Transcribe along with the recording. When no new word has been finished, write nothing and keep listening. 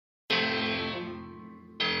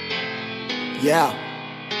Yeah,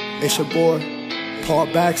 it's your boy, Paul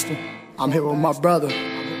Baxter. I'm here with my brother.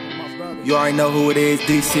 You already know who it is,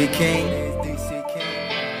 DC King.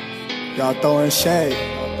 Y'all throwing shade.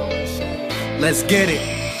 Let's get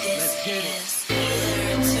it.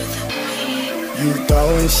 You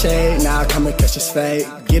throwing shade, now come and catch this fade.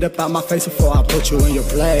 Get up out my face before I put you in your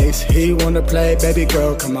place. He wanna play, baby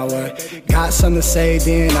girl, come my way. Got something to say,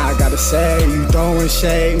 then I gotta say. You throwing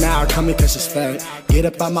shade, now come and catch this fade. Get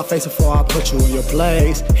up out my face before I put you in your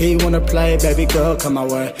place. He wanna play, baby girl, come my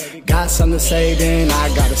way. Got something to say, then I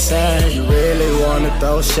gotta say. You really wanna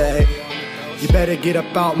throw shade? You better get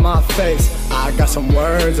up out my face. I got some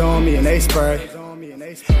words on me and they spray.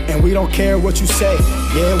 And we don't care what you say.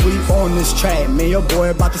 Yeah, we on this track. Me and your boy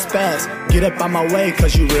about to spaz. Get up out my way,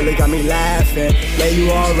 cause you really got me laughing. Yeah,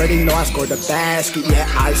 you already know I scored the basket. Yeah,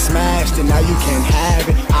 I smashed it, now you can have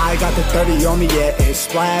it. I got the 30 on me, yeah, it's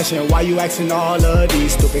splashing. Why you asking all of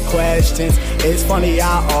these stupid questions? It's funny,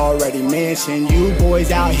 I already mentioned you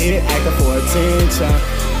boys out here acting for attention.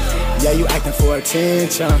 Yeah, you acting for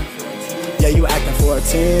attention. Yeah, you acting for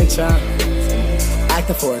attention.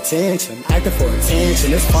 Acting for attention, acting for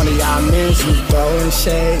attention. It's funny I mention you throwing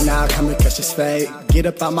shade, now come and catch this fade. Get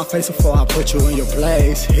up out my face before I put you in your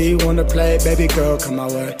place. He wanna play, baby girl, come my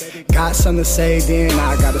way. Got something to say, then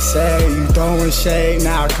I gotta say. You throwing shade,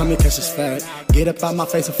 now come and catch this fade. Get up out my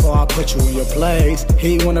face before I put you in your place.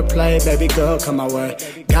 He wanna play, baby girl, come my way.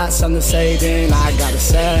 Got something to say, then I gotta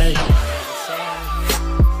say.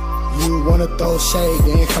 You wanna throw shade,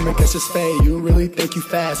 then come and catch this fade. You really think you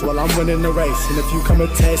fast, well I'm winning the race. And if you come and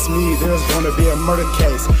test me, there's gonna be a murder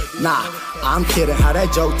case. Nah, I'm kidding, how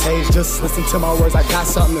that joke tastes. Just listen to my words, I got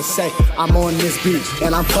something to say. I'm on this beat,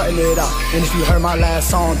 and I'm cutting it up. And if you heard my last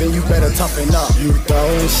song, then you better toughen up. You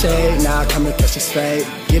throwing shade, now come and catch this fade.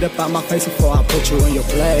 Get up out my face before I put you in your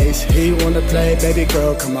place. He wanna play, baby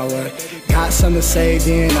girl, come my way. Got something to say,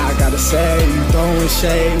 then I gotta say. You throwing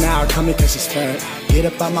shade, now come and catch this fade. Get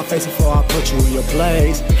up out my face before I put you in your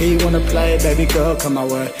place. He wanna play, baby girl, come my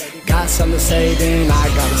way. Got something to say, then I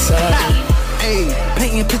gotta say. Ayy,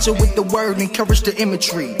 painting picture with the word, encourage the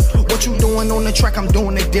imagery. What you doing on the track, I'm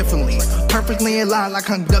doing it differently. Perfectly in line like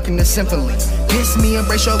conducting a symphony. Kiss me,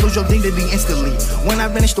 embrace you, lose your dignity instantly. When I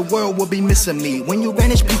vanish, the world will be missing me. When you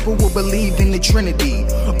vanish, people will believe in the Trinity.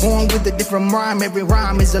 Born with a different rhyme, every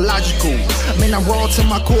rhyme is illogical. Man, I'm raw to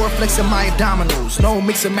my core, flexing my abdominals. No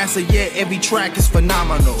mix and master yet, every track is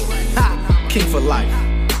phenomenal. Ha, king for life.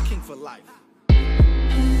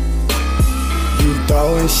 You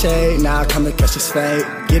throwing shade, now come and catch this fade.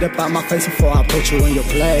 Get up out my face before I put you in your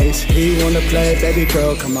place. He wanna play, baby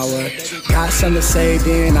girl, come my way. Got something to say,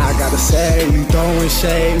 then I gotta say. You throwing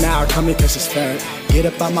shade, now come and catch this fade. Get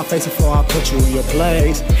up out my face before I put you in your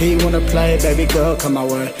place. He wanna play, baby girl, come my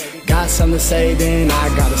way. Got something to say, then I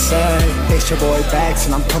gotta say. It's your boy Bax,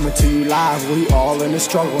 and I'm coming to you live. We all in the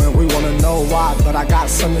struggle, and we wanna know why. But I got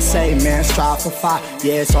something to say, man, strive for five.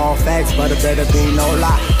 Yeah, it's all facts, but it better be no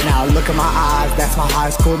lie. Now look at my eyes, that's my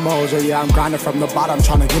high school mojo. Yeah, I'm grinding from the bottom,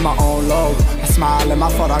 trying to get my own logo. I smile in my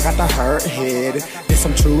photo, I got the hurt head. This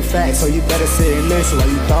some true facts, so you better sit and listen. While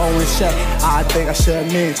you throwing shit, I think I should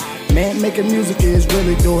mention. Man, making music is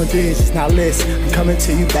really doing this. Now listen, I'm coming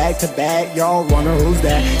to you back to back. Y'all wonder who's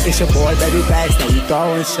that? It's your boy, baby Bax. Now you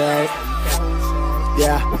throwing shade.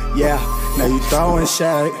 Yeah. Now you throwing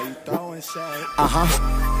shade. Now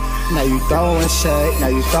you throwing shade. Now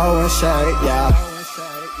you throwing shade. Yeah.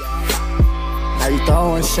 Now you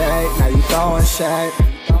throwing shade. Now you throwing shade.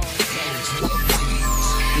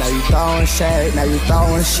 Now you throwing shade. Now you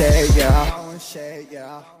throwing shade. Yeah.